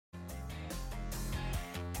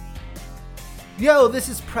Yo, this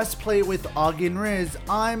is Press Play with Augie and Riz.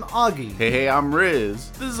 I'm Augie. Hey, I'm Riz.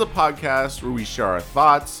 This is a podcast where we share our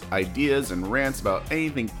thoughts, ideas, and rants about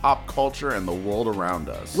anything pop culture and the world around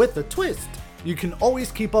us. With a twist. You can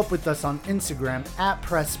always keep up with us on Instagram at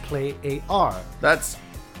PressPlayAR. That's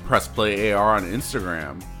Press Play AR on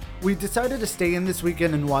Instagram. We decided to stay in this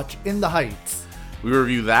weekend and watch In the Heights. We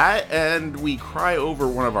review that, and we cry over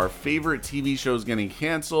one of our favorite TV shows getting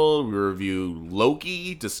canceled. We review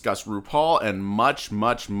Loki, discuss RuPaul, and much,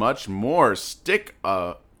 much, much more. Stick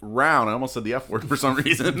around. I almost said the F word for some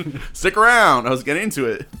reason. Stick around. I was getting into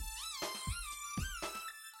it.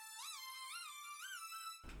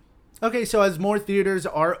 Okay, so as more theaters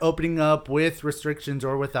are opening up with restrictions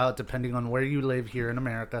or without, depending on where you live here in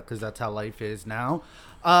America, because that's how life is now,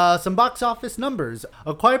 some box office numbers.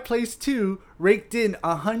 A Quiet Place 2 raked in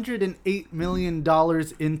 $108 million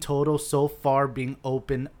in total so far, being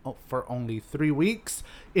open for only 3 weeks.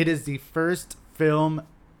 It is the first film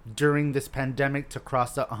during this pandemic to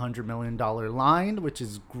cross the $100 million line, which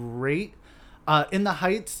is great. In the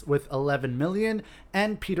Heights with 11 million,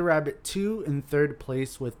 and Peter Rabbit 2 in third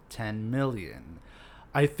place with 10 million.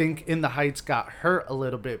 I think In the Heights got hurt a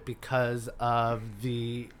little bit because of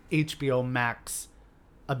the HBO Max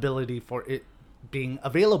ability for it being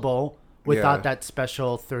available without that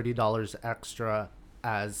special $30 extra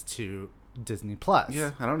as to Disney Plus.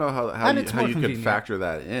 Yeah, I don't know how you could factor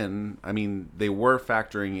that in. I mean, they were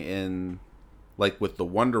factoring in, like with the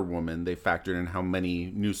Wonder Woman, they factored in how many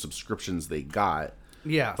new subscriptions they got.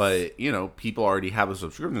 Yeah. But, you know, people already have the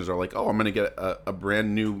subscriptions. They're like, oh, I'm going to get a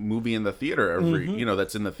brand new movie in the theater every,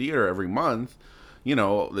 that's in the theater every month. You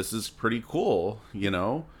know, this is pretty cool, you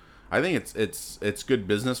know. I think it's good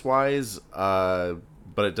business wise, but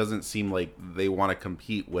it doesn't seem like they want to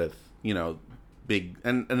compete with, you know, big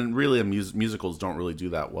and really musicals don't really do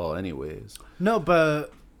that well anyways. No,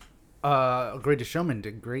 but Greatest Showman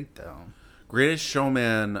did great though. Greatest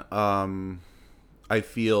Showman, I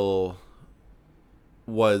feel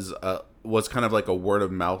was kind of like a word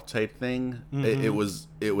of mouth type thing. Mm-hmm.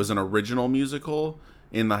 It was an original musical.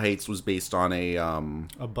 In the Heights was based on a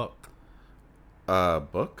book. A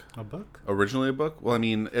book? A book? Originally a book? Well, I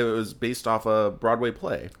mean, it was based off a Broadway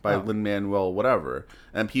play by Lin-Manuel whatever.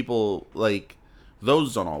 And people, like,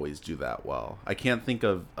 those don't always do that well. I can't think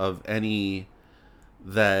of any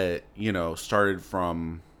that, you know, started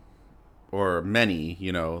from, or many,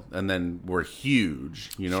 you know, and then were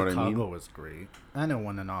huge. You know what I mean? Chicago was great. And it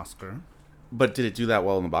won an Oscar. But did it do that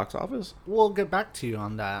well in the box office? We'll get back to you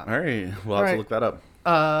on that. All right. We'll have to look that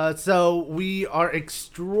up. So we are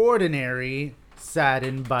extraordinary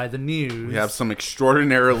saddened by the news. We have some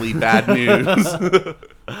extraordinarily bad news.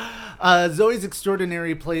 Zoey's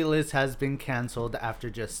Extraordinary Playlist has been canceled after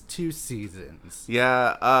just 2 seasons.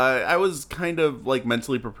 Yeah, I was kind of like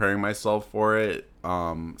mentally preparing myself for it.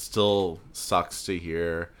 Still sucks to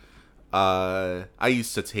hear. I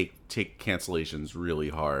used to take cancellations really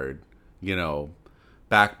hard, you know,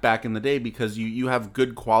 back in the day, because you have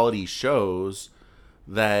good quality shows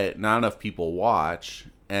that not enough people watch,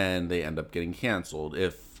 and they end up getting canceled.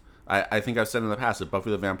 If I think I've said in the past, if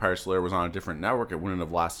Buffy the Vampire Slayer was on a different network, it wouldn't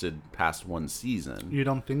have lasted past 1 season. You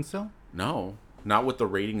don't think so? No, not with the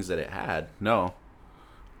ratings that it had. No.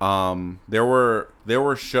 There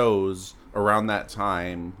were shows around that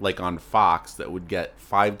time, like on Fox, that would get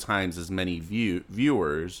 5 times as many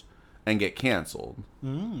viewers and get canceled.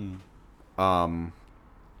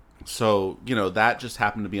 So, you know, that just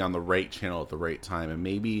happened to be on the right channel at the right time, and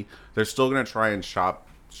maybe they're still going to try and shop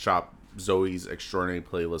Zoey's Extraordinary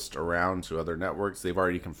Playlist around to other networks. They've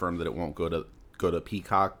already confirmed that it won't go to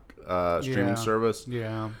Peacock streaming service.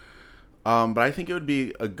 Yeah. But I think it would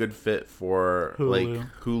be a good fit for Hulu. like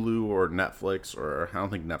Hulu or Netflix, or I don't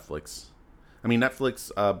think Netflix. I mean,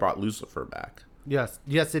 Netflix brought Lucifer back. Yes,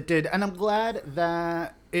 it did. And I'm glad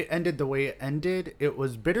that it ended the way it ended. It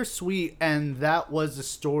was bittersweet, and that was a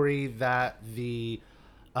story that the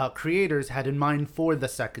creators had in mind for the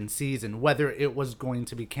second season, whether it was going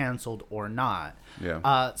to be canceled or not.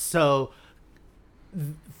 Yeah. So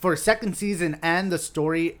for second season and the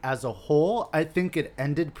story as a whole, I think it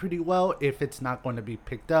ended pretty well. If it's not going to be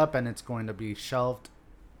picked up and it's going to be shelved,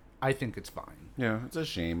 I think it's fine. Yeah, it's a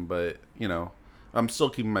shame, but, you know, I'm still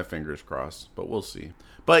keeping my fingers crossed, but we'll see.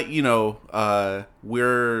 But, you know,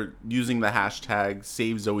 we're using the hashtag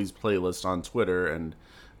Save Zoey's Playlist on Twitter, and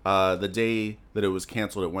the day that it was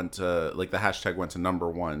canceled, it went to, like, the hashtag went to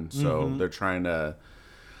 #1. So they're trying to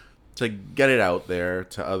get it out there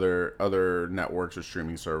to other networks or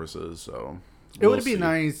streaming services. So it would be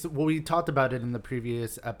nice. Well, we talked about it in the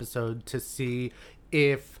previous episode, to see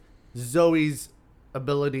if Zoey's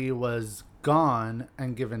ability was gone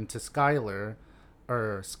and given to Skylar,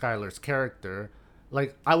 or Skylar's character,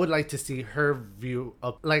 like I would like to see her view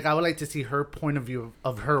of, like I would like to see her point of view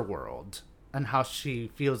of her world and how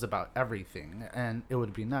she feels about everything, and it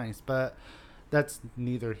would be nice, but that's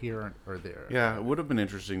neither here or there. Yeah, it would have been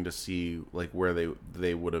interesting to see like where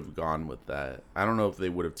they would have gone with that. I don't know if they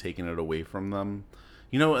would have taken it away from them,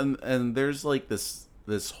 and there's like this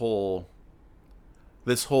whole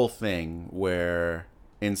thing where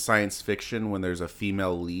in science fiction, when there's a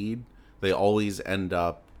female lead, they always end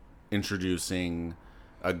up introducing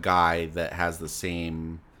a guy that has the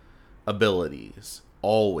same abilities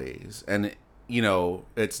always, and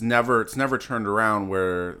it's never turned around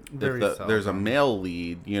where there's a male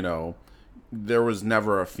lead. There was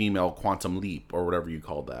never a female Quantum Leap or whatever you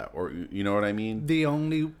called that, or you know what I mean. The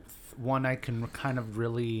only one I can kind of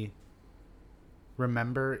really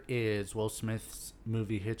remember is Will Smith's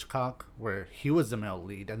movie Hitchcock, where he was the male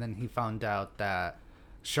lead, and then he found out that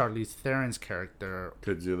Charlize Theron's character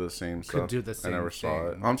could do the same stuff. I never saw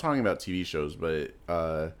it. I'm talking about TV shows, but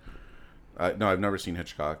no, I've never seen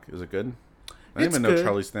Hitchcock. Is it good? I didn't even know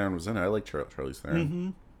Charlize Theron was in it. I like Charlize Theron. Mm-hmm.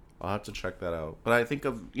 I'll have to check that out. But I think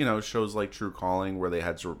of shows like True Calling, where they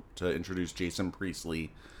had to introduce Jason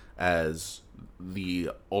Priestley as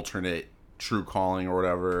the alternate True Calling or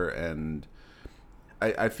whatever, and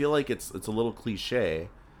I feel like it's a little cliche.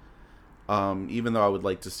 Even though I would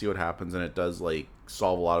like to see what happens, and it does like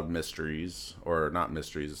solve a lot of mysteries, or not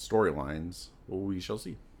mysteries, storylines. Well, we shall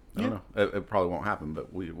see. I don't know. It probably won't happen,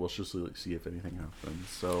 but we'll just see if anything happens.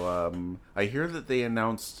 So I hear that they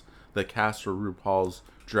announced the cast for RuPaul's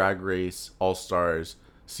Drag Race All Stars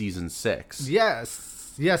Season 6.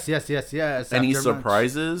 Yes. Any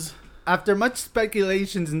surprises? After much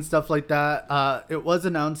speculations and stuff like that, it was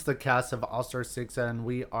announced the cast of All Star 6, and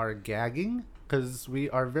we are gagging because we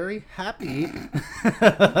are very happy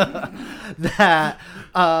that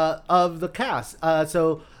of the cast.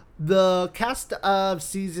 So the cast of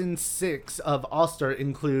season 6 of All Star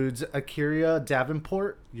includes Akira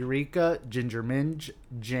Davenport, Eureka, Ginger Minj,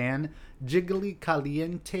 Jan, Jiggly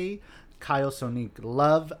Caliente, Kyle Sonique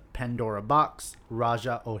Love, Pandora Box,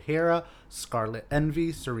 Raja O'Hara, Scarlet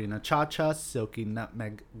Envy, Serena Chacha, Silky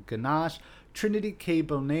Nutmeg Ganache, Trinity K.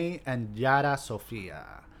 Bonet, and Yara Sofia,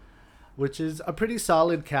 which is a pretty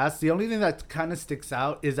solid cast. The only thing that kind of sticks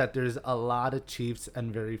out is that there's a lot of Chiefs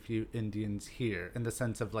and very few Indians here, in the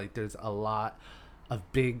sense of like there's a lot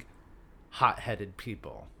of big, hot-headed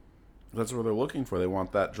people. That's what they're looking for. They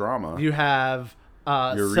want that drama. You have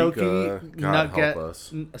Eureka, God help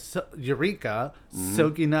us. Eureka,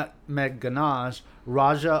 Silky Nutmeg Ganache.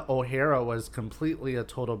 Raja O'Hara was completely a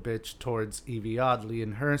total bitch towards Evie Oddly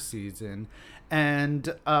in her season.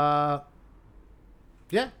 And yeah,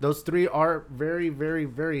 those three are very, very,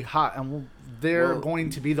 very hot, and they're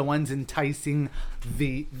going to be the ones enticing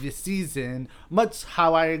the season. Much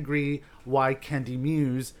how I agree why Candy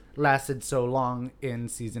Muse lasted so long in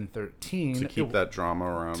season 13 to keep that drama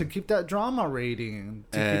around, to keep that drama rating,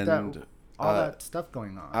 to keep that all that stuff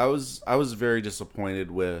going on. I was very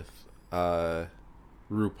disappointed with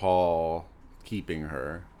RuPaul keeping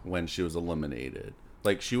her when she was eliminated.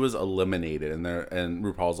 Like, she was eliminated, and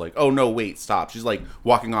RuPaul's like, "Oh no, wait, stop!" She's like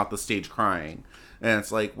walking off the stage crying, and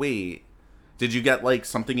it's like, "Wait, did you get like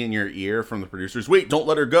something in your ear from the producers? Wait, don't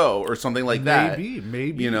let her go," or something like that.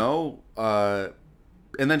 Maybe.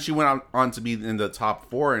 And then she went on to be in the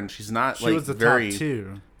top 4, and she's not she like was the very top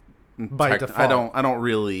 2 by default. I don't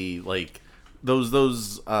really like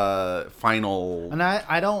those final. And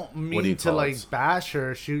I don't mean to like bash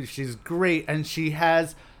her. She's great, and she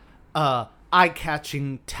has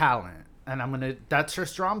eye-catching talent, and that's her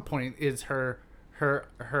strong point, is her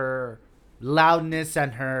loudness,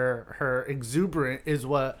 and her exuberant is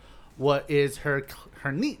what is her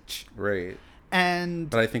niche, right?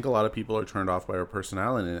 But I think a lot of people are turned off by her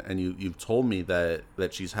personality, and you've told me that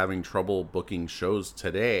she's having trouble booking shows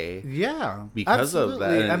today. Yeah, because absolutely. of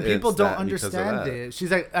that, and people don't understand it.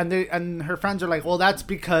 She's like, and her friends are like, well, that's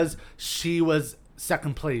because she was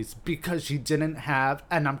second place because she didn't have,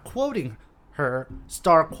 and I'm quoting her,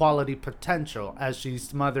 star quality potential, as she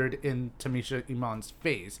smothered in Tamisha Iman's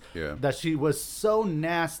face. Yeah, that she was so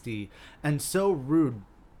nasty and so rude.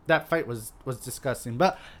 That fight was disgusting.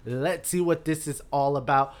 But let's see what this is all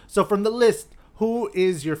about. So from the list, who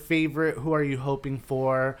is your favorite? Who are you hoping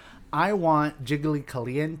for? I want Jiggly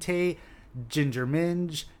Caliente, Ginger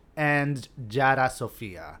Minj, and Yara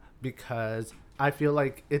Sofia, because I feel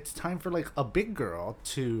like it's time for like a big girl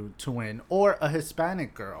to win, or a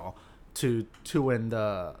Hispanic girl to win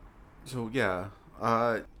the. So yeah,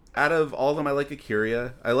 out of all of them, I like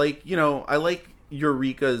Akira. I like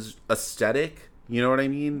Eureka's aesthetic. You know what I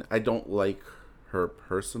mean? I don't like her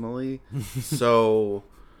personally. So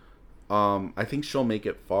I think she'll make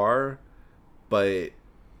it far, but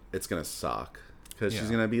it's gonna suck because she's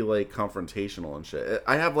gonna be like confrontational and shit.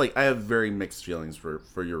 I have very mixed feelings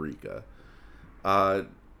for Eureka.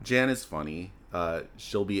 Jan is funny.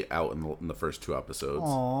 She'll be out in the first 2 episodes.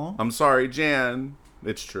 Aww. I'm sorry, Jan.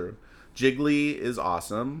 It's true. Jiggly is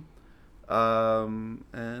awesome.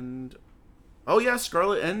 And oh yeah,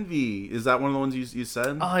 Scarlet Envy. Is that one of the ones you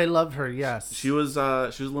said? Oh, I love her. Yes. She was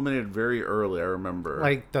eliminated very early. I remember.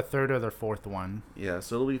 Like the 3rd or the 4th one. Yeah,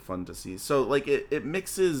 so it'll be fun to see. So like it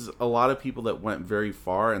mixes a lot of people that went very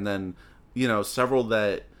far, and then several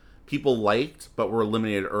that people liked but were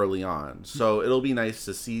eliminated early on. So it'll be nice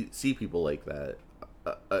to see people like that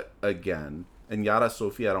again. And Yara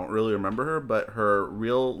Sophie, I don't really remember her, but her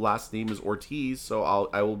real last name is Ortiz, so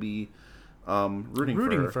I will be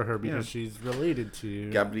rooting for her because she's related to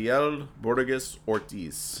Gabriel Borges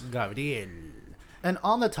Ortiz. Gabriel. And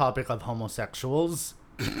on the topic of homosexuals,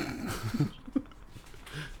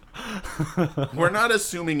 we're not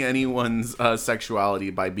assuming anyone's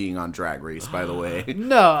sexuality by being on Drag Race, by the way.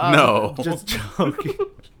 No, just joking.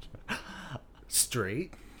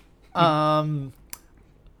 Straight.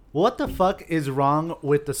 What the fuck is wrong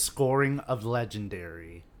with the scoring of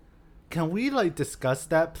Legendary? Can we discuss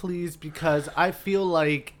that, please? Because I feel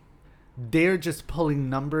like they're just pulling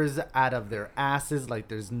numbers out of their asses like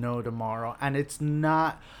there's no tomorrow, and it's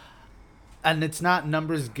not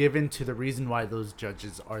numbers given to the reason why those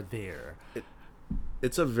judges are there.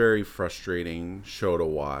 It's a very frustrating show to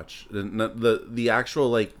watch. The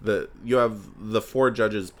actual you have the 4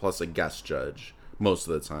 judges plus a guest judge most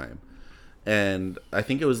of the time. And I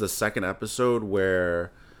think it was the 2nd episode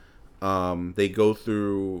where they go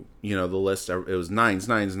through, the list. It was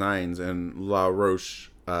 9s, and La Roche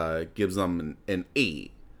gives them an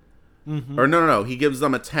 8. Mm-hmm. Or no, he gives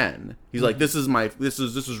them a 10. He's like, this is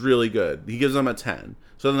really good. He gives them a 10.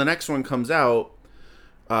 So then the next one comes out.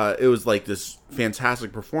 It was like this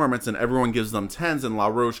fantastic performance, and everyone gives them 10s, and La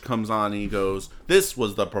Roche comes on and he goes, this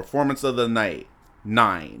was the performance of the night,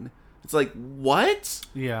 9. It's like, what?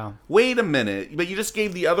 Yeah. Wait a minute. But you just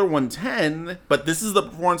gave the other one 10, but this is the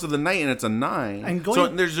performance of the night and it's a 9. And so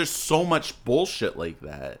there's just so much bullshit like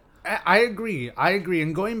that. I agree.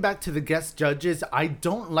 And going back to the guest judges, I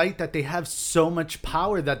don't like that they have so much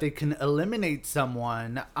power that they can eliminate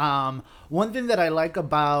someone. One thing that I like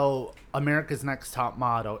about America's Next Top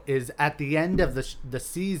Model is at the end of the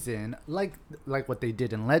season, like what they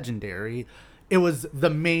did in Legendary, it was the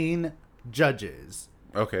main judges.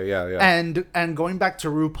 Okay, yeah. And going back to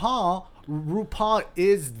RuPaul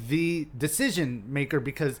is the decision maker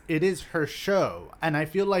because it is her show. And I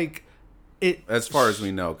feel like it... As far as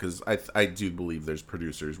we know, because I do believe there's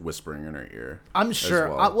producers whispering in her ear. I'm sure.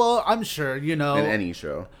 Well. I'm sure, In any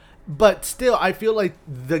show. But still, I feel like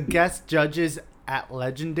the guest judges at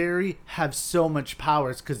Legendary have so much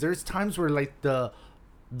powers because there's times where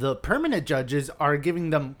the permanent judges are giving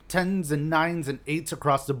them 10s and 9s and 8s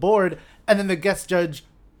across the board, and then the guest judge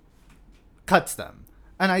cuts them.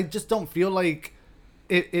 And I just don't feel like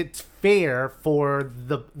it's fair for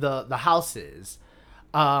the houses.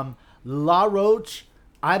 La Roche,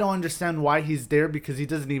 I don't understand why he's there because he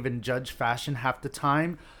doesn't even judge fashion half the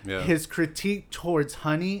time. Yeah. His critique towards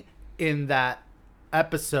Honey in that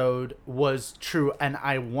episode was true, and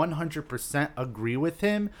I 100% agree with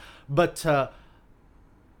him. But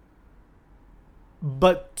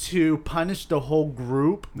to punish the whole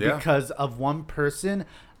group because of one person,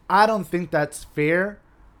 I don't think that's fair.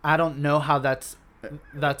 I don't know how that's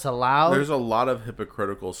allowed. There's a lot of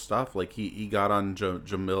hypocritical stuff. Like he got on Jamila's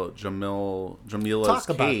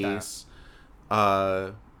case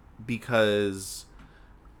because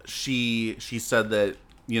she said that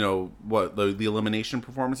the elimination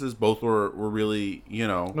performances both were really it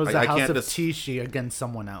was the House of Tishi against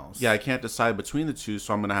someone else. Yeah, I can't decide between the two,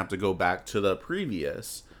 so I'm gonna have to go back to the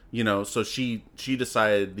previous. So she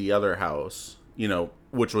decided the other house,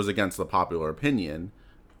 which was against the popular opinion.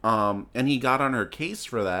 And he got on her case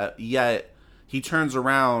for that, yet he turns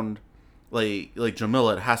around like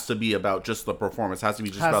Jamila, it has to be about just the performance. It has to be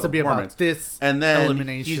just about the performance. About this and then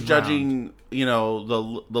elimination he's judging,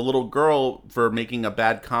 the little girl for making a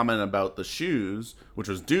bad comment about the shoes, which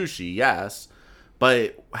was douchey, yes.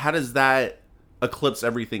 But how does that eclipse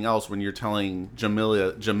everything else when you're telling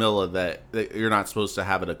Jamila that you're not supposed to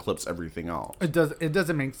have it eclipse everything else? It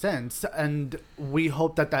doesn't make sense, and we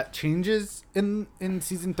hope that changes in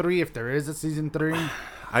season 3 if there is a season 3.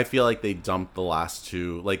 I feel like they dumped the last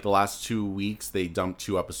 2 weeks. They dumped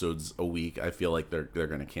 2 episodes a week. I feel like they're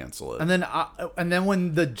gonna cancel it. And then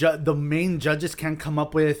when the main judges can't come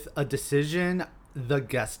up with a decision, the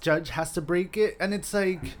guest judge has to break it, and it's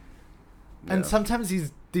like, Yeah. and sometimes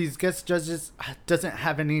these guest judges doesn't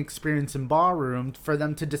have any experience in ballroom for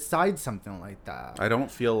them to decide something like that. I don't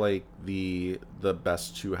feel like the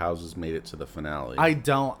best two houses made it to the finale. I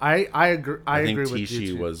don't. I agree. I think agree with Tishi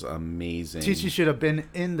you. was amazing. Tishi should have been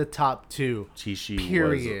in the top 2. Tishi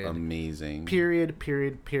Period. was amazing.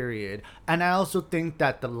 Period. And I also think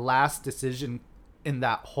that the last decision in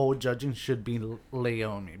that whole judging should be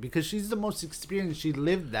Leomi, because she's the most experienced. She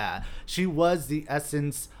lived that. She was the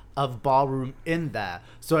essence of ballroom in that.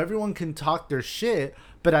 So everyone can talk their shit,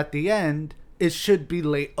 but at the end, it should be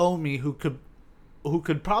Leomi who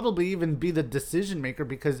could probably even be the decision maker,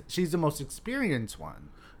 because she's the most experienced one.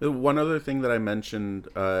 One other thing that I mentioned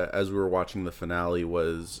as we were watching the finale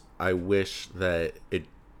was I wish that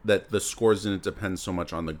the scores didn't depend so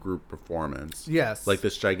much on the group performance. Yes. Like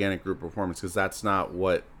this gigantic group performance, because that's not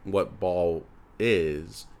what ball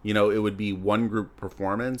is. You know, it would be one group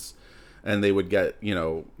performance and they would get, you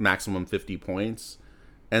know, maximum 50 points.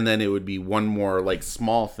 And then it would be one more like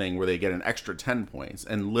small thing where they get an extra 10 points.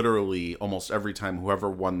 And literally almost every time whoever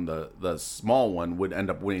won the small one would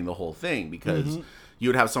end up winning the whole thing, because you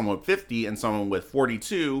would have someone with 50 and someone with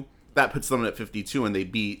 42. That puts them at 52 and they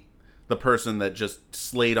beat the person that just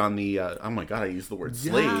slayed on the oh my god, I used the word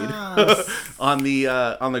slayed. Yes. on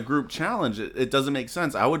the group challenge. It doesn't make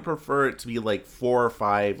sense. I would prefer it to be like 4 or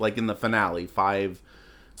 5, like in the finale, 5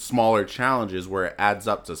 smaller challenges where it adds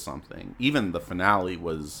up to something. Even the finale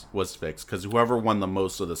was fixed because whoever won the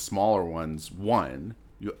most of the smaller ones won.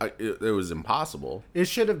 It was impossible. It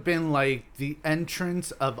should have been like the entrance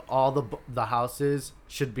of all the houses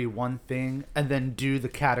should be one thing, and then do the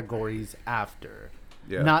categories after.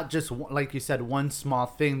 Yeah. Not just, like you said, one small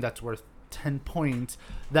thing that's worth 10 points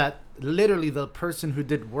that literally the person who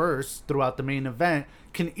did worse throughout the main event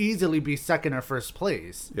can easily be second or first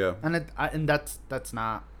place. Yeah. And that's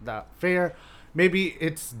not that fair. Maybe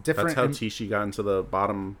it's different. That's how Tishi got into the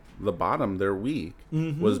bottom. The bottom their week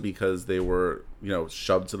was because they were, you know,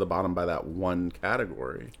 shoved to the bottom by that one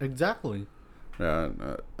category. Exactly. Yeah,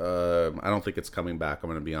 I don't think it's coming back. I'm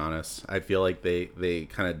going to be honest. I feel like they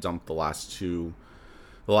kind of dumped the last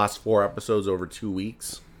 4 episodes over 2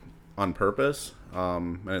 weeks on purpose.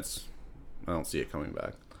 And I don't see it coming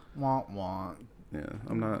back. Wah, wah. Yeah,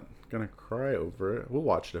 I'm not gonna cry over it. We'll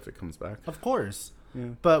watch it if it comes back. Of course. Yeah.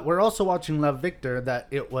 But we're also watching Love Victor, that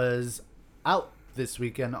it was out this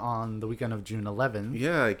weekend on the weekend of June 11th.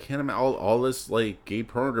 Yeah, I can't imagine all this like gay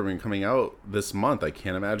programming coming out this month. I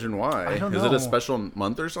can't imagine why. I don't Is know. it a special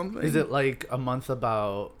month or something? Is it like a month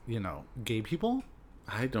about, gay people?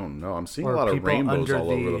 I don't know. I'm seeing Or a lot of people rainbows under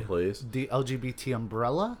all over the place. The LGBT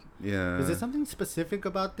umbrella? Yeah. Is it something specific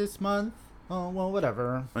about this month? Oh, well,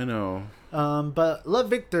 whatever. I know. But Love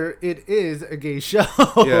Victor, it is a gay show.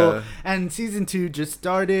 Yeah. And season 2 just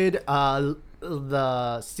started.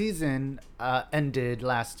 The season ended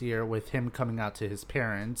last year with him coming out to his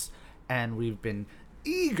parents. And we've been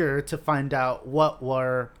eager to find out what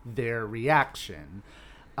were their reaction.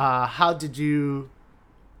 How did you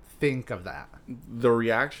think of that? The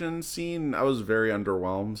reaction scene, I was very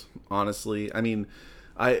underwhelmed, honestly. I mean,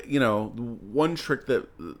 one trick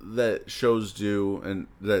that shows do, and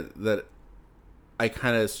that I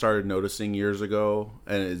kind of started noticing years ago,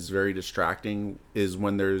 and it's very distracting, is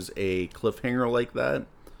when there's a cliffhanger like that,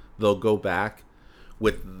 they'll go back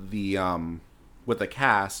with the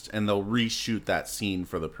cast and they'll reshoot that scene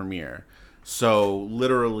for the premiere. So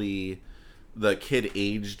literally, the kid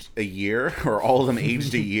aged a year, or all of them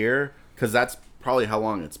aged a year, because that's probably how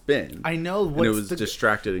long it's been. I know. And it was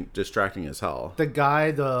distracting as hell. The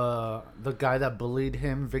guy that bullied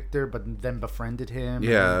him, Victor, but then befriended him.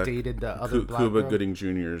 Yeah, and dated the other black Cuba girl. Gooding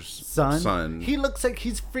Jr.'s son. He looks like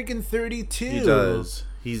he's freaking 32. He does.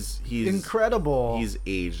 He's incredible. He's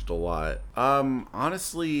aged a lot.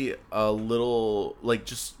 Honestly, a little, like,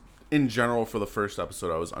 just in general for the first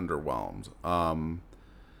episode, I was underwhelmed.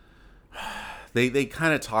 They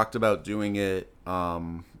kind of talked about doing it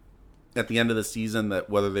at the end of the season, that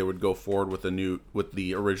whether they would go forward with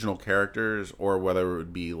the original characters, or whether it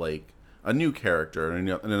would be like a new character in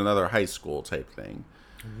another high school type thing.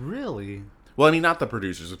 Really? Well, I mean, not the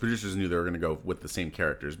producers. The producers knew they were going to go with the same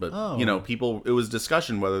characters, but people. It was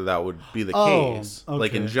discussion whether that would be the case,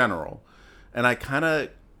 like in general. And I kind of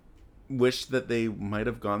wish that they might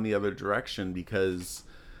have gone the other direction, because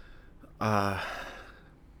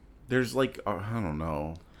there's like I don't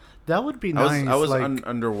know. That would be nice. I was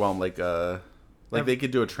underwhelmed. Like they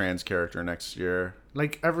could do a trans character next year.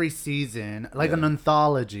 Like every season, like an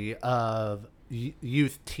anthology of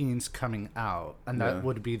youth teens coming out, and that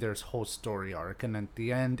would be their whole story arc. And at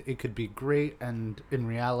the end, it could be great, and in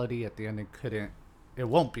reality, at the end, it couldn't it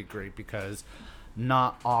won't be great because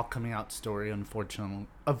not all coming out story,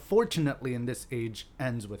 unfortunately in this age,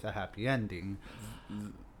 ends with a happy ending.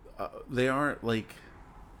 They aren't like.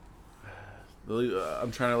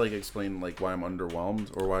 I'm trying to like explain like why I'm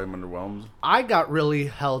underwhelmed. I got really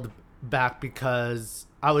held back because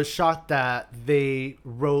I was shocked that they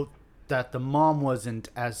wrote that the mom wasn't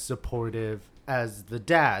as supportive as the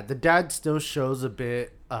dad. The dad still shows a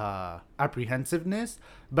bit apprehensiveness,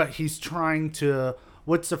 but he's trying to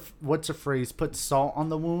what's a phrase? Put salt on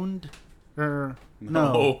the wound, or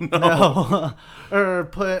no. Or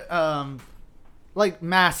put like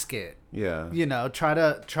mask it. Yeah. You know, try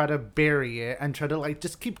to bury it and try to like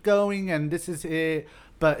just keep going and this is it.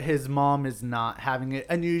 But his mom is not having it,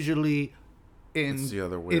 and usually it's the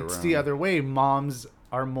other way. It's the other way. Moms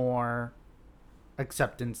are more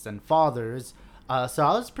acceptance than fathers. So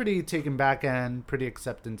I was pretty taken back and pretty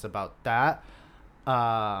acceptance about that.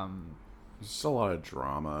 There's a lot of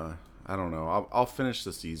drama. I don't know. I'll finish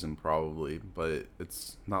the season probably, but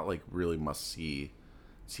it's not like really must see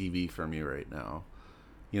TV for me right now.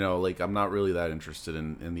 You know, like I'm not really that interested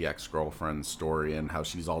in the ex-girlfriend story and how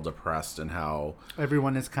she's all depressed and how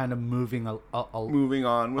everyone is kind of moving on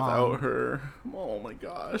without her. Oh my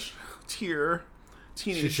gosh,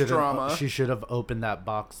 teenage drama. She should have opened that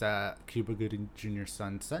box at Cuba Gooding Jr.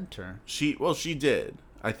 Son Center. She did.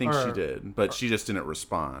 I think she did, but she just didn't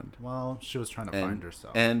respond. Well, she was trying to find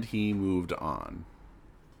herself. And he moved on.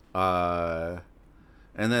 And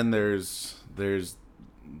then there's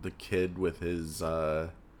the kid with his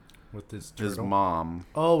mom.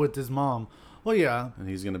 Oh, with his mom. Well, yeah. And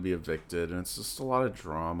he's gonna be evicted, and it's just a lot of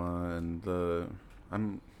drama. And I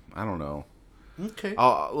don't know. Okay.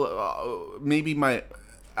 Maybe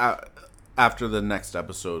after the next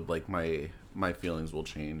episode, like my feelings will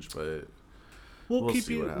change, but we'll keep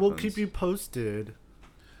you posted.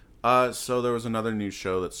 So there was another new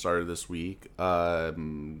show that started this week.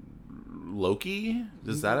 Loki?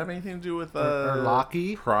 Does that have anything to do with or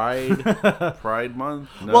Loki? Pride month?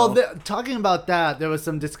 No? Well, talking about that, there was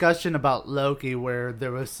some discussion about Loki where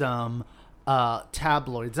there was some not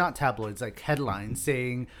tabloids, like headlines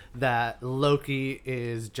saying that Loki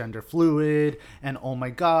is gender fluid and oh my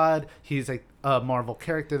god, he's like a Marvel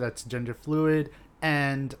character that's gender fluid,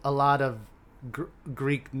 and a lot of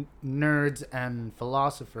Greek nerds and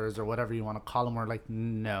philosophers or whatever you want to call them were like,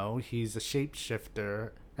 no, he's a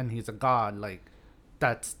shapeshifter and he's a god. Like,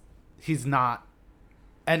 he's not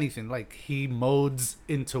anything. Like, he modes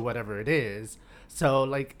into whatever it is. So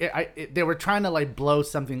like they were trying to like blow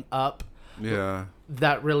something up. Yeah.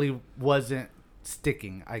 That really wasn't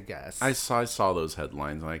sticking, I guess. I saw those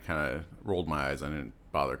headlines and I kind of rolled my eyes. I didn't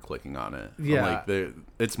bother clicking on it. Yeah. Like,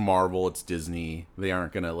 it's Marvel, it's Disney. They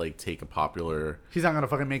aren't going to like take a popular... He's not going to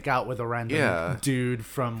fucking make out with a random dude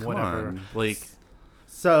from Come whatever. on. Like...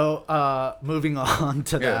 So, moving on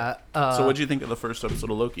to that. So what'd you think of the first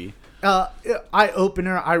episode of Loki?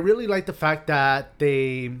 Eye-opener. I really like the fact that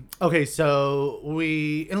they... Okay, so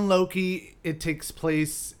in Loki, it takes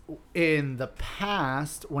place in the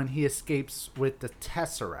past when he escapes with the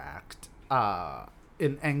Tesseract.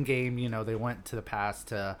 In Endgame, you know, they went to the past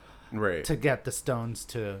to get the stones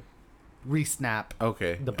to re-snap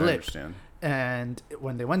the blip. I understand. And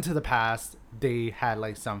when they went to the past, they had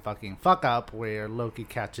like some fucking fuck up where Loki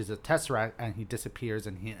catches a Tesseract and he disappears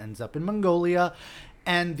and he ends up in Mongolia.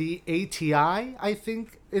 And the ATI, I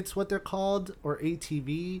think it's what they're called, or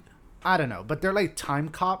ATV, I don't know. But they're like time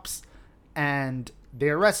cops and they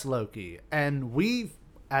arrest Loki. And we,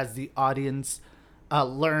 as the audience,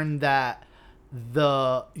 learn that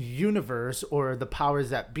the universe or the powers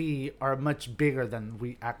that be are much bigger than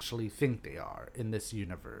we actually think they are in this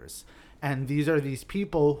universe. And these are these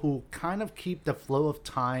people who kind of keep the flow of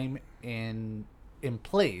time in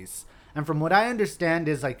place. And from what I understand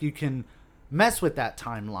is like you can mess with that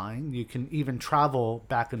timeline. You can even travel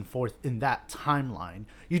back and forth in that timeline.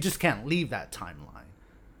 You just can't leave that timeline.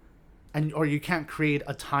 Or you can't create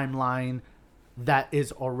a timeline that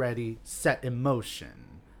is already set in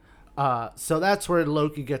motion. So that's where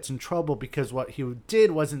Loki gets in trouble because what he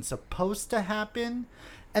did wasn't supposed to happen.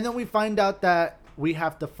 And then we find out that we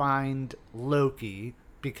have to find Loki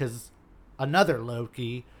another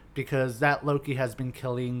Loki, because that Loki has been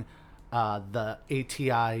killing the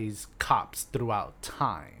ATI's cops throughout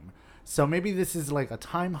time. So maybe this is like a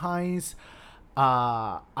time heist.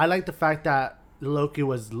 I like the fact that Loki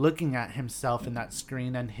was looking at himself in that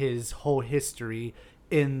screen and his whole history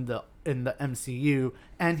in the MCU,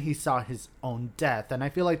 and he saw his own death. And I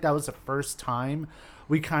feel like that was the first time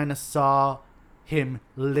we kind of saw him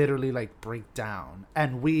literally like break down,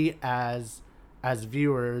 and we as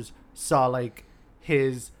viewers saw like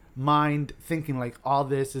his mind thinking like all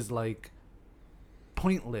this is like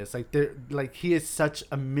pointless. Like they're like he is such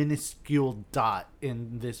a minuscule dot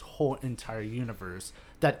in this whole entire universe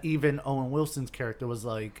that even Owen Wilson's character was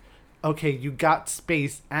like, okay, you got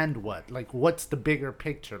space and what? Like what's the bigger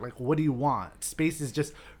picture? Like what do you want? Space is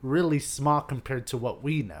just really small compared to what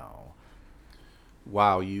we know.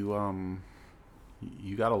 Wow, you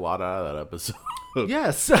got a lot out of that episode.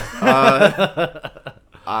 Yes.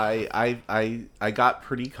 I got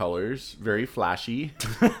pretty colors, very flashy.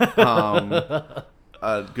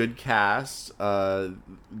 Good cast. The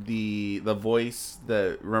voice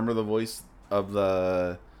remember the voice of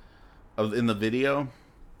in the video,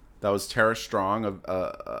 that was Tara Strong,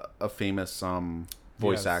 a famous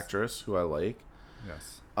voice actress who I like.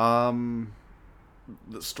 Yes.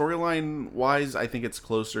 The storyline wise, I think it's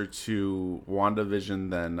closer to WandaVision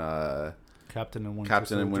than Captain and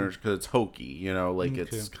Winter, because it's hokey, you know, like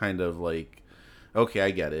it's kind of like, okay,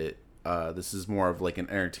 I get it. This is more of like an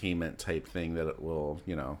entertainment type thing that it will,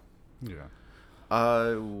 you know. Yeah.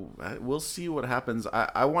 We'll see what happens.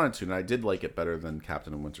 I wanted to, and I did like it better than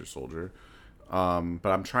Captain and Winter Soldier. But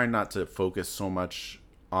I'm trying not to focus so much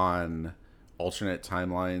on alternate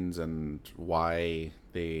timelines and why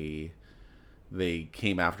they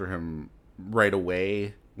came after him right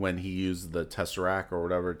away when he used the Tesseract or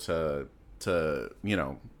whatever to you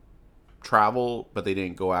know, travel, but they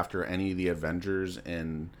didn't go after any of the Avengers.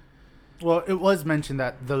 And well, it was mentioned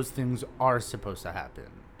that those things are supposed to happen.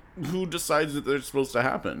 who decides that they're supposed to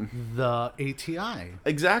happen? The ATI.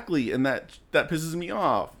 Exactly, and that pisses me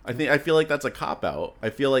off. I feel like that's a cop out. I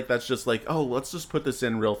feel like that's just like, oh, let's just put this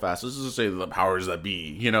in real fast. Let's just say the powers that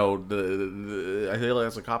be. You know, I feel like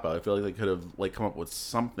that's a cop out. I feel like they could have like come up with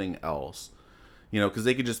something else. You know, because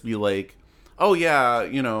they could just be like, oh yeah,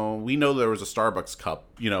 you know, we know there was a Starbucks cup,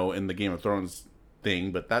 you know, in the Game of Thrones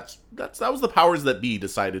thing, but that was the powers that be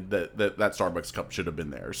decided that Starbucks cup should have been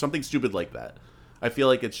there, or something stupid like that. I feel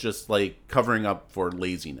like it's just like covering up for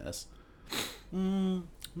laziness. I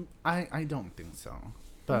don't think so.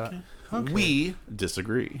 But okay. We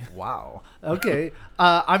disagree. Wow. Okay.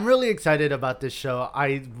 I'm really excited about this show.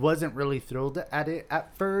 I wasn't really thrilled at it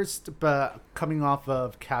at first, but coming off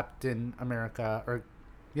of Captain America,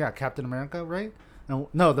 right?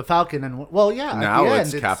 No, the Falcon and now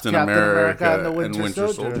it's Captain America and the Winter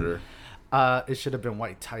Soldier. It should have been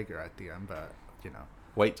White Tiger at the end, but you know.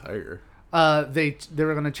 White Tiger. They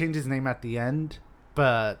were gonna change his name at the end,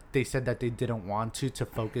 but they said that they didn't want to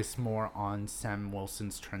focus more on Sam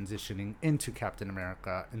Wilson's transitioning into Captain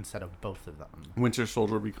America instead of both of them. Winter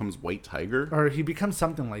Soldier becomes White Tiger? Or he becomes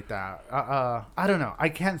something like that. I don't know. I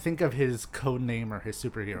can't think of his code name or his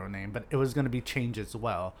superhero name, but it was going to be changed as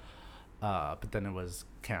well. But then it was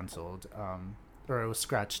canceled, or it was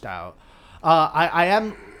scratched out. I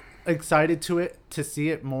am excited to see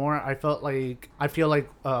it more. I feel like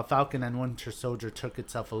Falcon and Winter Soldier took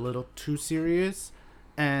itself a little too serious,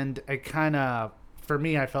 and it kind of, for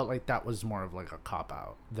me, I felt like that was more of like a cop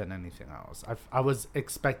out than anything else. I was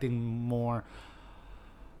expecting more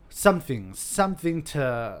something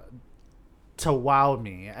to wow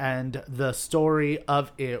me, and the story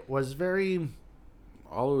of it was very.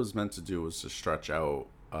 All it was meant to do was to stretch out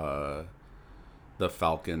the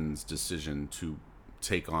Falcon's decision to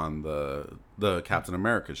take on the Captain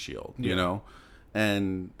America shield, you know?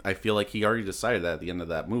 And I feel like he already decided that at the end of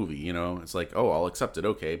that movie, you know? It's like, oh, I'll accept it,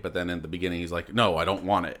 okay. But then in the beginning, he's like, no, I don't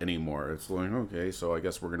want it anymore. It's like, okay, so I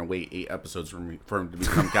guess we're going to wait 8 episodes for him to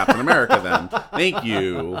become Captain America then. Thank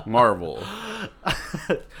you, Marvel.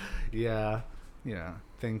 Yeah.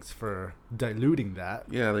 Thanks for diluting that.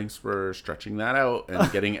 Yeah, thanks for stretching that out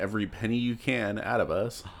and getting every penny you can out of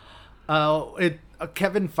us.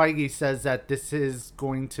 Kevin Feige says that this is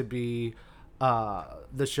going to be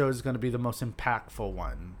the show is going to be the most impactful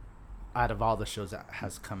one out of all the shows that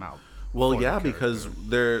has come out. Well, yeah, because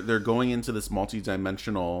they're going into this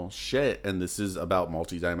multi-dimensional shit, and this is about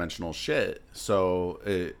multi-dimensional shit.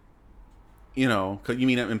 So you know, you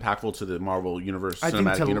mean impactful to the Marvel universe,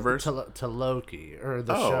 cinematic universe? To Loki, or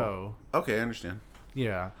the show. Okay, I understand.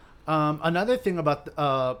 Yeah. Another thing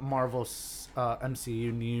about Marvel's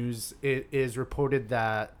MCU news, it is reported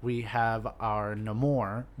that we have our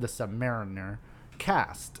Namor, the Submariner,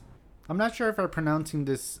 cast. I'm not sure if I'm pronouncing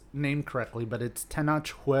this name correctly, but it's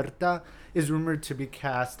Tenoch Huerta is rumored to be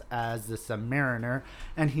cast as the Submariner,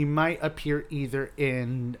 and he might appear either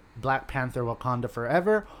in Black Panther Wakanda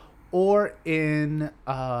Forever or in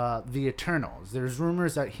The Eternals. There's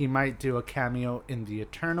rumors that he might do a cameo in The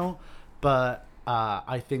Eternal, but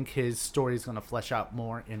I think his story is going to flesh out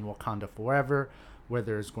more in Wakanda Forever, where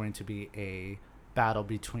there's going to be a battle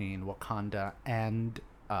between Wakanda and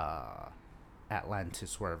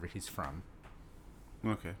Atlantis, wherever he's from.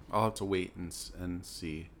 Okay, I'll have to wait and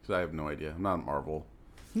see because I have no idea. I'm not Marvel.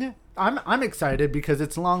 Yeah, I'm excited because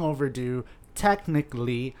it's long overdue.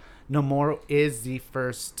 Technically, Namor is the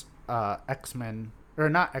first X-Men, or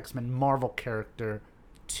not X-Men, Marvel character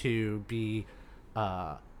to be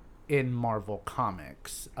in Marvel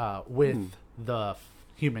Comics with the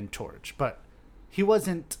Human Torch. But he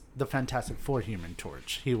wasn't the Fantastic Four Human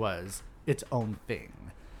Torch. He was its own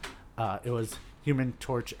thing. It was Human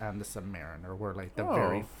Torch and the Submariner were like the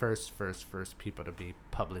very first people to be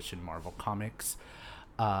published in Marvel Comics.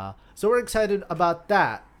 So we're excited about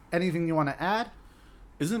that. Anything you want to add?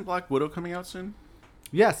 Isn't Black Widow coming out soon?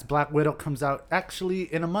 Yes, Black Widow comes out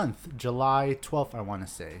actually in a month, July 12th, I want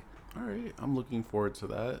to say. All right, I'm looking forward to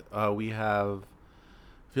that. I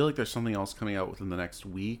feel like there's something else coming out within the next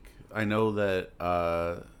week. I know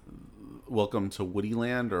that Welcome to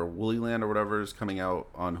Woodyland or Woollyland or whatever is coming out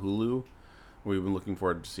on Hulu. We've been looking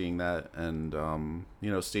forward to seeing that, and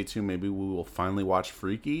stay tuned. Maybe we will finally watch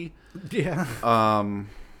Freaky. Yeah.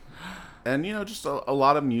 And just a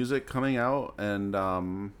lot of music coming out,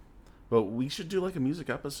 and but we should do like a music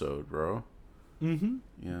episode, bro. Mm-hmm.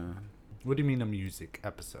 Yeah. What do you mean a music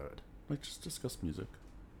episode? Like just discuss music.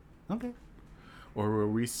 Okay. Or where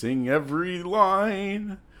we sing every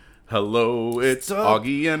line. Hello, it's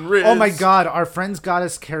Augie and Riz. Oh my God, our friends got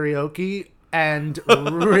us karaoke, and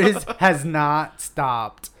Riz has not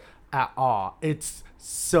stopped at all. It's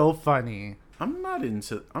so funny. I'm not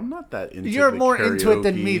that into You're more karaoke. into it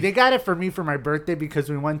than me. They got it for me for my birthday because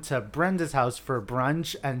we went to Brenda's house for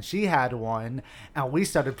brunch and she had one and we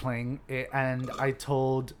started playing it, and I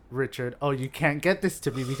told Richard, oh, you can't get this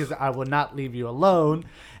to me because I will not leave you alone.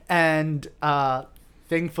 And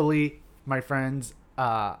thankfully my friends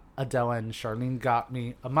Adele and Charlene got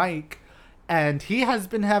me a mic, and he has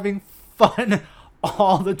been having fun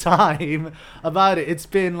all the time about it. It's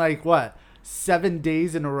been like 7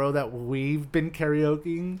 days in a row that we've been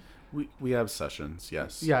karaokeing. We have sessions,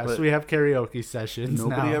 yes. Yes, we have karaoke sessions.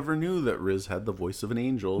 Nobody now. ever knew that Riz had the voice of an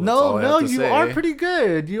angel. No, you are pretty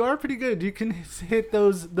good. You are pretty good. You can hit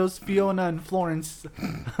those Fiona and Florence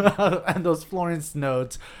and those Florence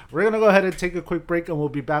notes. We're gonna go ahead and take a quick break, and we'll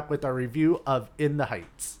be back with our review of In the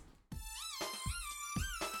Heights.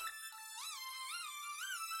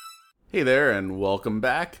 Hey there, and welcome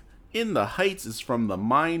back. In the Heights is from the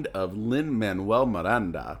mind of Lin-Manuel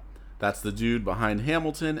Miranda. That's the dude behind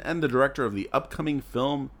Hamilton and the director of the upcoming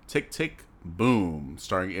film Tick, Tick, Boom,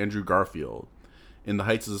 starring Andrew Garfield. In the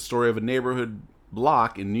Heights is a story of a neighborhood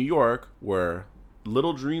block in New York where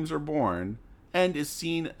little dreams are born and is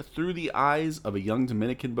seen through the eyes of a young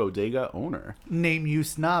Dominican bodega owner. Name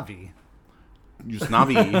Yusnavi.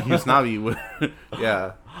 Yusnavi.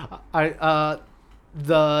 Yeah.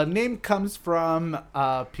 The name comes from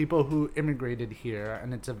people who immigrated here,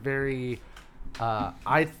 and it's a very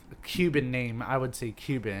Cuban name. I would say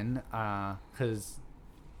Cuban, because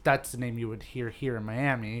that's the name you would hear here in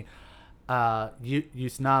Miami.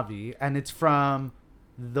 Yusnavi, and it's from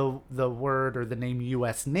the word or the name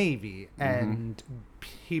U.S. Navy, and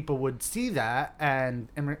people would see that, and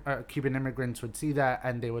Cuban immigrants would see that,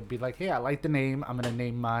 and they would be like, "Hey, I like the name. I'm gonna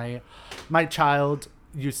name my child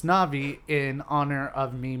Yusnavi in honor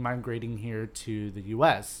of me migrating here to the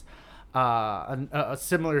U.S." A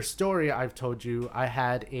similar story I've told you. I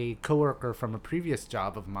had a coworker from a previous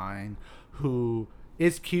job of mine who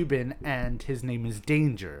is Cuban, and his name is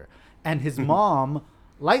Danger, and his mom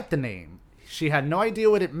liked the name. She had no idea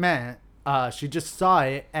what it meant. She just saw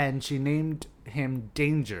it, and she named him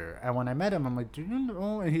Danger. And when I met him, I'm like, "Do you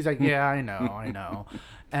know?" And he's like, "Yeah, I know."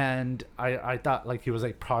 And I thought like he was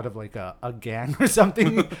like part of like a gang or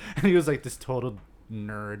something. And he was like this total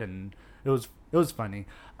nerd, and it was funny.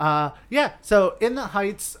 So In the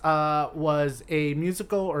Heights was a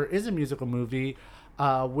musical, or is a musical movie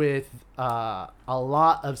with a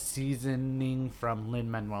lot of seasoning from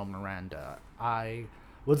Lin-Manuel Miranda. I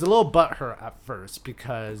was a little butthurt at first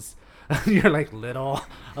because you're like a little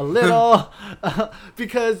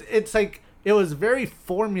because it's like it was very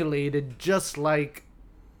formulated, just like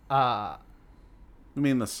I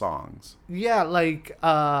mean the songs. Yeah, like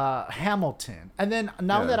Hamilton. And then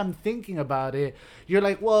now that I'm thinking about it, you're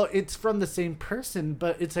like, well, it's from the same person,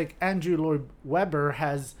 but it's like Andrew Lloyd Webber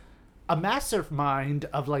has a mastermind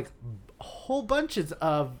of like whole bunches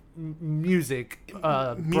of music,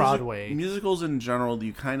 Broadway. Musicals in general,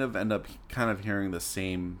 you kind of end up hearing the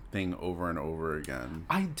same thing over and over again.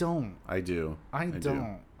 I don't. I do. I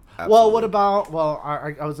don't. Absolutely. Well, what about,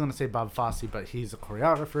 I was going to say Bob Fosse, but he's a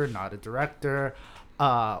choreographer, not a director.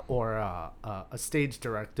 Or a stage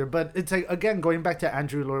director. But it's like, again, going back to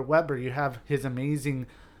Andrew Lloyd Webber, you have his amazing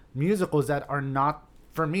musicals that are not,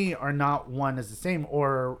 for me, are not one as the same,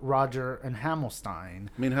 or Roger and Hammerstein.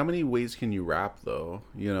 I mean, how many ways can you rap though?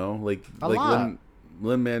 You know, A lot.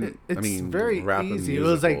 Lin-Man. It's I mean, very rapping easy. It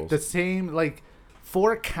musicals. was like the same, like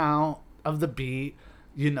 4 count of the beat,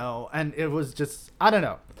 and it was just, I don't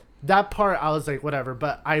know. That part I was like whatever,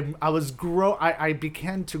 but I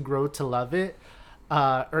began to grow to love it,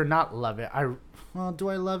 or not love it. Do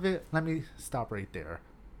I love it? Let me stop right there.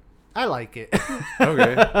 I like it.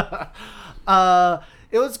 Okay.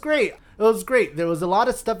 It was great. It was great. There was a lot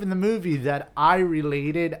of stuff in the movie that I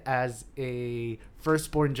related as a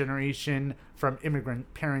firstborn generation from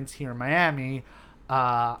immigrant parents here in Miami.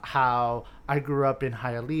 How I grew up in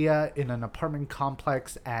Hialeah in an apartment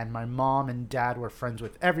complex, and my mom and dad were friends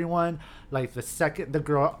with everyone. Like the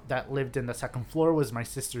girl that lived in the second floor was my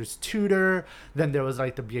sister's tutor. Then there was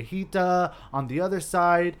like the viejita on the other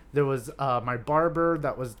side. There was my barber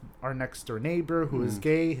that was our next door neighbor who was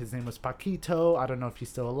gay. His name was Paquito. I don't know if he's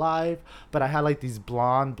still alive, but I had like these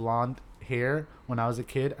blonde hair when I was a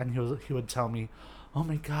kid, and he would tell me, "Oh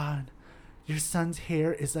my God, your son's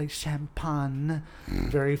hair is like champagne."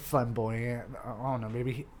 Very flamboyant. I don't know,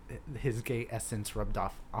 maybe his gay essence rubbed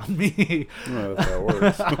off on me. I don't know if that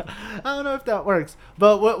works. I don't know if that works.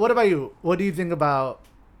 But what about you? What do you think about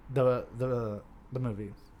the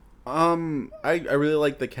movie? I really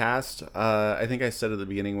like the cast. I think I said at the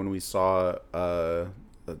beginning when we saw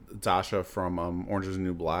Dasha from Orange Is the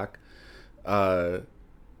New Black,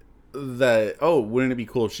 that wouldn't it be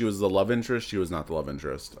cool if she was the love interest? She was not the love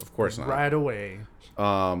interest, of course not. Right away.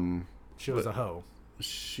 She was but a hoe.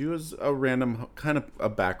 She was a random kind of a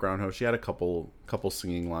background hoe. She had a couple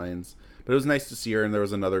singing lines, but it was nice to see her. And there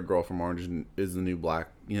was another girl from Orange Is the New Black,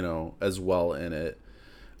 as well in it.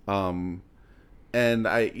 And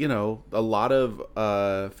a lot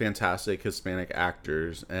of fantastic Hispanic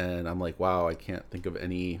actors, and I'm like, wow, I can't think of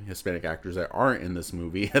any Hispanic actors that aren't in this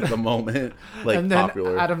movie at the moment. Like, and then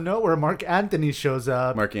popular. Out of nowhere, Mark Anthony shows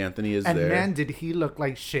up. Mark Anthony is and there. And man, did he look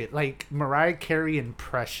like shit. Like Mariah Carey and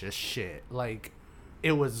Precious shit. Like,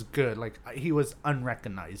 it was good. Like, he was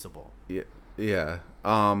unrecognizable. Yeah.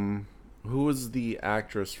 Who was the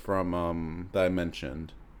actress from that I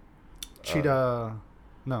mentioned? Cheetah.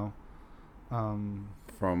 No.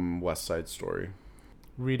 From West Side Story.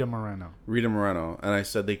 Rita Moreno. And I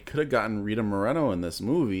said they could have gotten Rita Moreno in this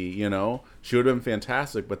movie, She would have been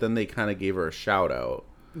fantastic, but then they kind of gave her a shout out.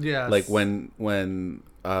 Yes. Like when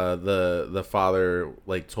the father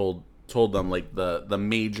like told them like the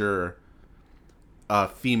major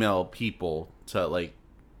female people to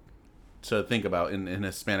think about in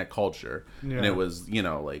Hispanic culture. Yeah. And it was,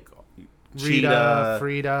 like Rita,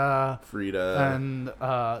 Cheetah, Frida, and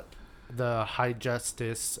the High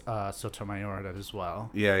Justice Sotomayor as well.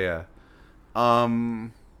 Yeah.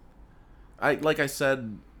 Like I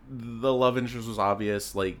said, the love interest was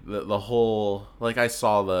obvious. Like the whole, like I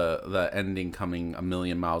saw the ending coming a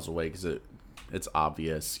million miles away because it's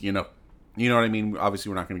obvious. You know what I mean. Obviously,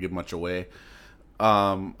 we're not going to give much away.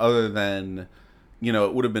 Other than,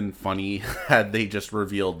 it would have been funny had they just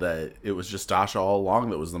revealed that it was just Dasha all along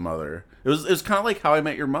that was the mother. It was kind of like How I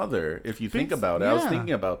Met Your Mother, if you think about it. Yeah. I was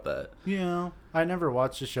thinking about that. Yeah, I never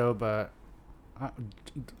watched the show, but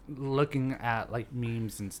looking at like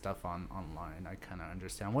memes and stuff online, I kind of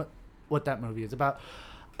understand what that movie is about.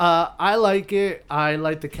 I like it. I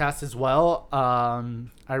like the cast as well.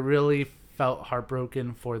 I really felt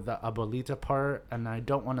heartbroken for the abuelita part, and I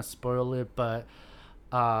don't want to spoil it, but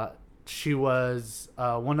she was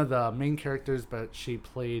one of the main characters, but she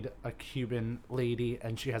played a Cuban lady,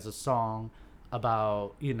 and she has a song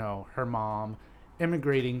about, her mom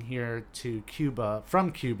immigrating here to Cuba,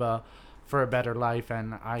 from Cuba, for a better life,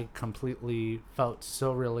 and I completely felt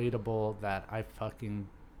so relatable that I fucking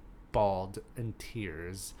bawled in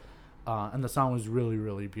tears. And the song was really,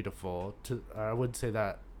 really beautiful. I would say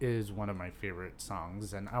that is one of my favorite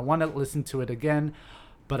songs, and I want to listen to it again,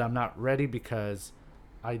 but I'm not ready because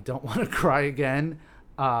I don't want to cry again,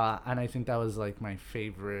 and I think that was like my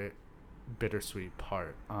favorite bittersweet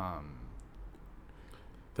part.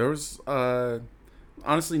 There was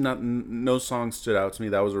honestly no song stood out to me.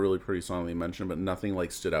 That was a really pretty song they mentioned, but nothing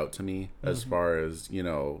like stood out to me as far as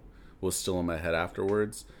was still in my head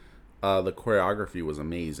afterwards. The choreography was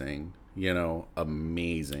amazing.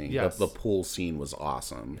 Amazing. Yes. The pool scene was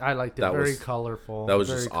awesome. I liked it. Very colorful. That was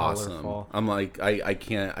very just colorful. awesome. I'm like, I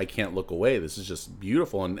can't look away. This is just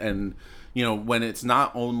beautiful. And when it's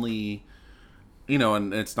not only,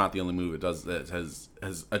 and it's not the only movie that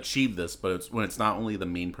has achieved this, but it's when it's not only the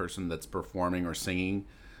main person that's performing or singing,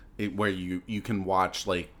 where you can watch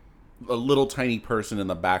like a little tiny person in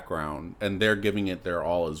the background, and they're giving it their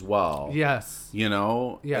all as well. Yes. You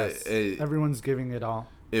know. Yes. Everyone's giving it all.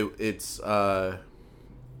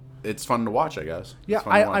 It's fun to watch, I guess. Yeah,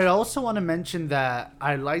 I also want to mention that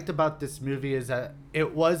I liked about this movie is that there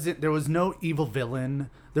was no evil villain.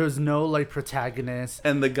 There was no like protagonist.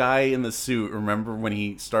 And the guy in the suit, remember when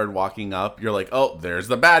he started walking up, you're like, oh, there's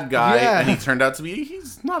the bad guy. Yeah. And he turned out to be,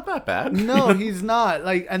 he's not that bad. No, he's not.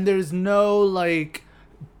 Like, and there's no like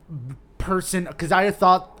person, because I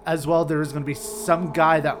thought as well there was going to be some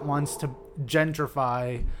guy that wants to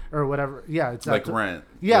gentrify or whatever. Yeah, it's like Rent.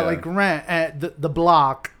 Yeah, like Rent at the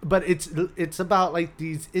block. But it's about like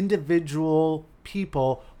these individual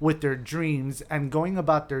people with their dreams and going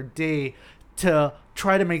about their day to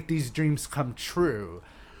try to make these dreams come true.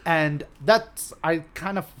 And I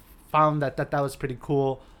kind of found that was pretty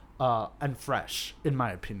cool and fresh, in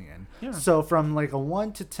my opinion. Yeah. So from like a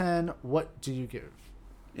 1 to 10, what do you give?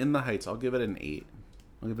 In the Heights, I'll give it an 8.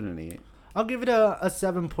 I'll give it a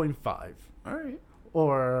 7.5. All right.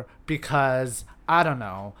 Or because, I don't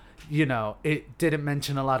know, it didn't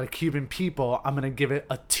mention a lot of Cuban people, I'm going to give it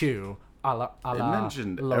a 2. It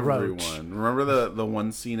mentioned everyone. Remember the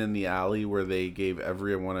one scene in the alley where they gave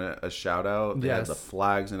everyone a shout out? They had the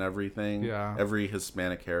flags and everything. Yeah. Every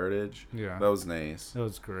Hispanic heritage. Yeah. That was nice. It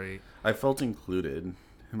was great. I felt included.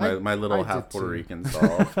 My little half Puerto Rican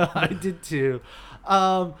self. I did too.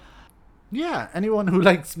 Yeah, anyone who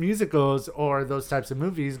likes musicals or those types of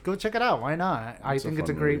movies, go check it out. Why not? I think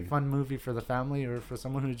it's a great, fun movie for the family or for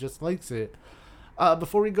someone who just likes it.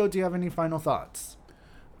 Before we go, do you have any final thoughts?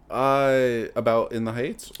 About In the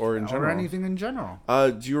Heights or in general? Or anything in general.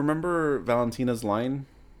 Do you remember Valentina's line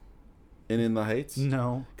in the Heights?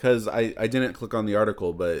 No. Because I didn't click on the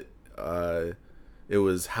article, but it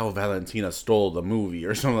was how Valentina stole the movie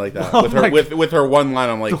or something like that. With her one line,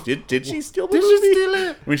 I'm like, did she steal the movie? Did she steal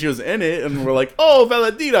it? When she was in it, and we're like, oh,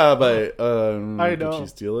 Valentina, but I know. Did she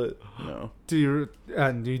steal it? No. You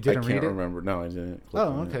didn't read it? I can't remember. No, I didn't.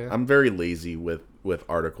 Okay. I'm very lazy with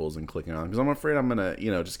articles and clicking on because I'm afraid I'm gonna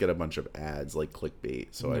just get a bunch of ads like clickbait.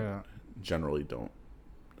 So I generally don't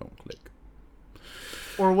click.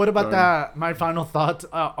 Or what about that? My final thoughts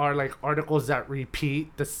are like articles that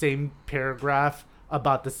repeat the same paragraph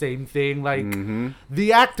about the same thing. Like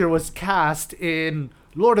the actor was cast in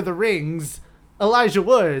Lord of the Rings, Elijah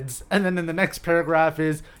Woods, and then in the next paragraph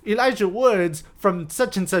is Elijah Woods from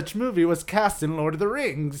such and such movie was cast in Lord of the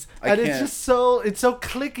Rings, it's just so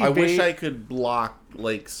clicky. I wish I could block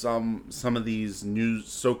like some of these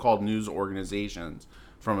so-called news organizations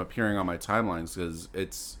from appearing on my timelines because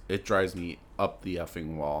it drives me up the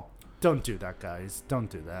effing wall. Don't do that, guys. Don't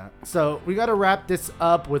do that. So we got to wrap this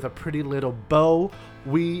up with a pretty little bow.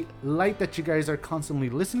 We like that you guys are constantly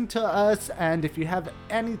listening to us. And if you have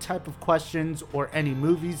any type of questions or any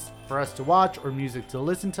movies for us to watch or music to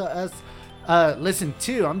listen to,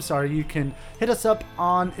 you can hit us up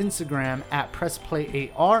on Instagram at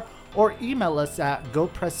PressPlayAR or email us at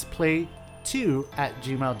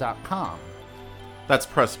gopressplay2@gmail.com. That's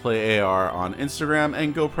PressPlayAR on Instagram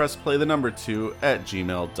and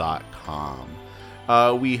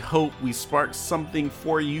gopressplay2@gmail.com. We hope we sparked something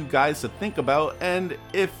for you guys to think about, and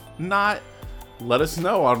if not, let us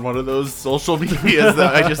know on one of those social medias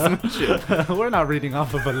that I just mentioned. We're not reading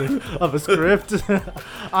off of a script.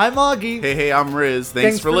 I'm Augie. Hey, I'm Riz.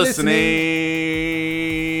 Thanks for listening.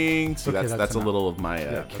 See, that's a little of my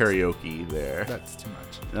karaoke there. That's too much.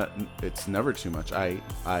 It's never too much. I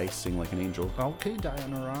sing like an angel. Okay,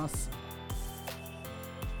 Diana Ross.